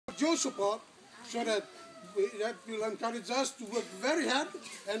your support so that will encourage us to work very hard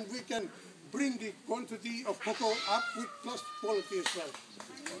and we can bring the quantity of cocoa up with plus quality as well.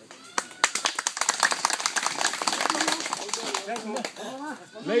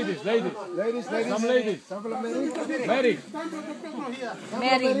 Ladies. Some ladies. Mary.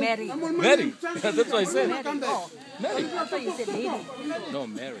 Mary. That's what I said. Mary. Oh. Mary. I thought you said lady. No,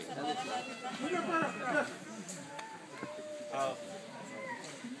 Mary.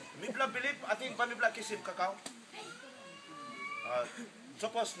 Mibla believe, I think Mibla kisim kakao.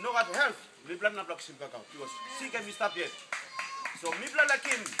 Suppose no got help, Mibla na block sim kakao. Because see can we stop yet. So Mibla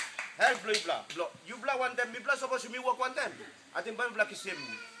lakin help Mibla. You bla one time, Mibla suppose you work one time. I think Mibla kisim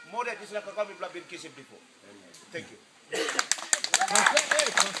more than this like kakao Mibla been kisim before. Thank you.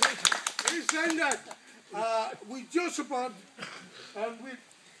 He's saying that with your support and with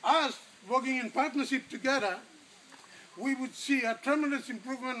us working in partnership together, we would see a tremendous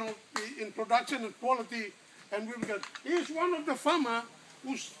improvement in production and quality. And we will get. He's one of the farmers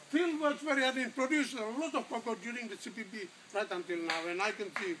who still works very hard in producing a lot of cocoa during the CPB right until now, and I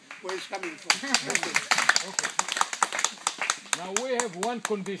can see where he's coming from. Okay. Now we have one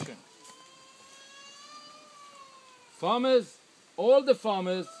condition. Farmers, all the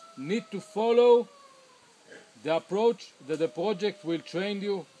farmers need to follow the approach that the project will train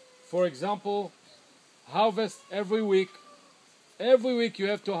you. For example, harvest every week. Every week you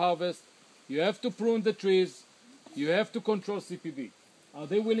have to harvest. You have to prune the trees. You have to control CPB. Are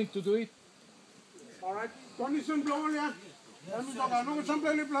they willing to do it? All right. Condition blower. Condition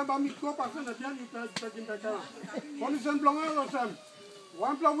blower.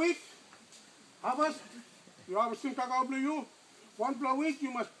 1 per week. Harvest. You harvest him cacao blue. 1 per week.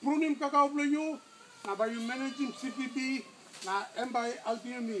 You must prune him cacao blue. Now by you managing CPB. Now and by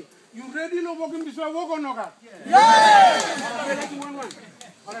ultimately. You ready to work in this work or not? Yes!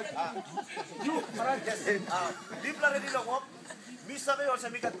 All right. You, all right. Yes. People are ready to work. Me survey also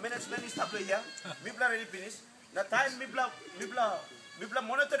make a management staff here. People are ready to finish. The time people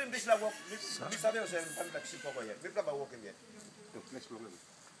monitoring this work. Me survey also I'm like super here. People are working here.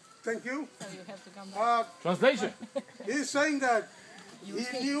 Thank you. So you have to come back. Translation. He's saying that he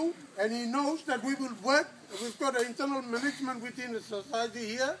knew and he knows that we will work. We've got an internal management within the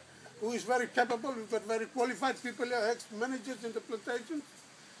society here who is very capable. We've got very qualified people here, ex-managers in the plantation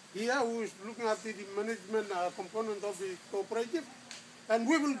here who is looking after the management component of the cooperative. And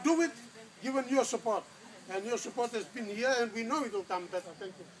we will do it given your support. And your support has been here and we know it will come better.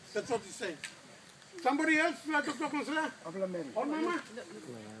 Thank you. That's what he's saying. Somebody else like to talk on that?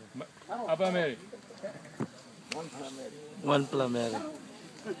 Abba Mary. One plumber.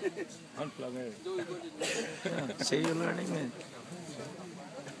 One plumber. See, you're learning, man.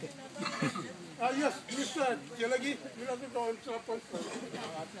 Yes, Mr. Jelagi, you have to go and stop on.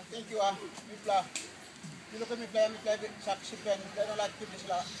 Thank you, Mipla. You look at me play Saxipen, they don't like to this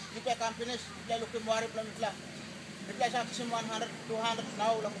law. You play companies, you play looking more Mipla. You play Saxim 100, 200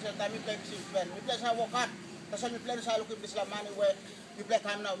 now, long as time you play Sipen. You play Sawakat, that's why you play this law money where you play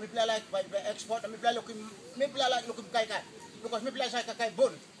come now. We play like by export, and we play like looking Kai. Because we play Kai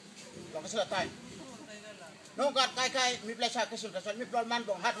Bun, long as the time. No got Kai, we play Saxim, that's why we play man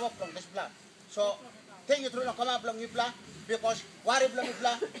hard work from this blood. So, thank you through the come up long Mipla. Because worry blah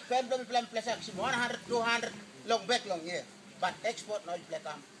blah, pen blah blah plus action 100, 200 long back long year. But export now you play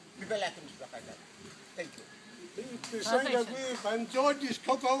come. People like him like that. Thank you. He's saying that we've enjoyed this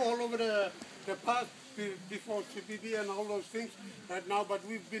cocoa all over the past before CPB and all those things right now, but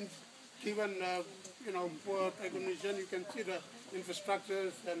we've been given for recognition. You can see the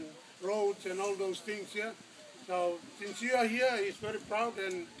infrastructures and roads and all those things here. So since you are here, he's very proud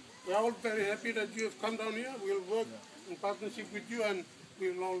and we're all very happy that you have come down here. We'll work in partnership with you and we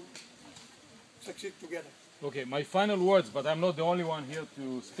will all succeed together. Okay, my final words, but I'm not the only one here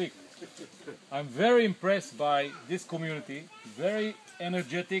to speak. I'm very impressed by this community, very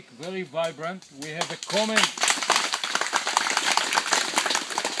energetic, very vibrant. We have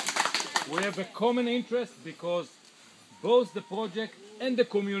a common interest because both the project and the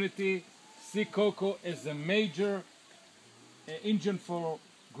community see cocoa as a major engine for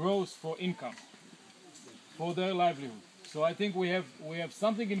growth, for income, for their livelihood. So I think we have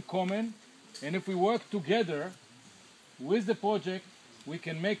something in common, and if we work together with the project, we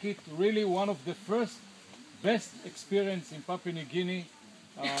can make it really one of the first best experience in Papua New Guinea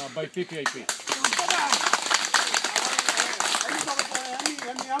by PPIP.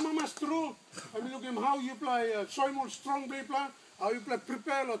 I'm looking how you play soy more strong play, how you play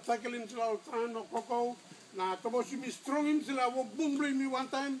prepare or tackle him to our time of cocoa. Now, suppose you be strong him till I walk boom bring me one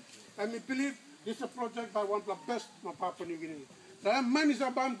time, and we believe this is a project by one of the best in Papua New Guinea. Saya man is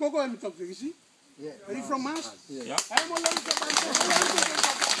abang koko and talk to you see. Are you from us? Yeah. I'm all over the bank. I'm all over the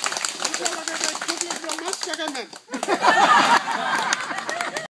bank. I'm all over the bank.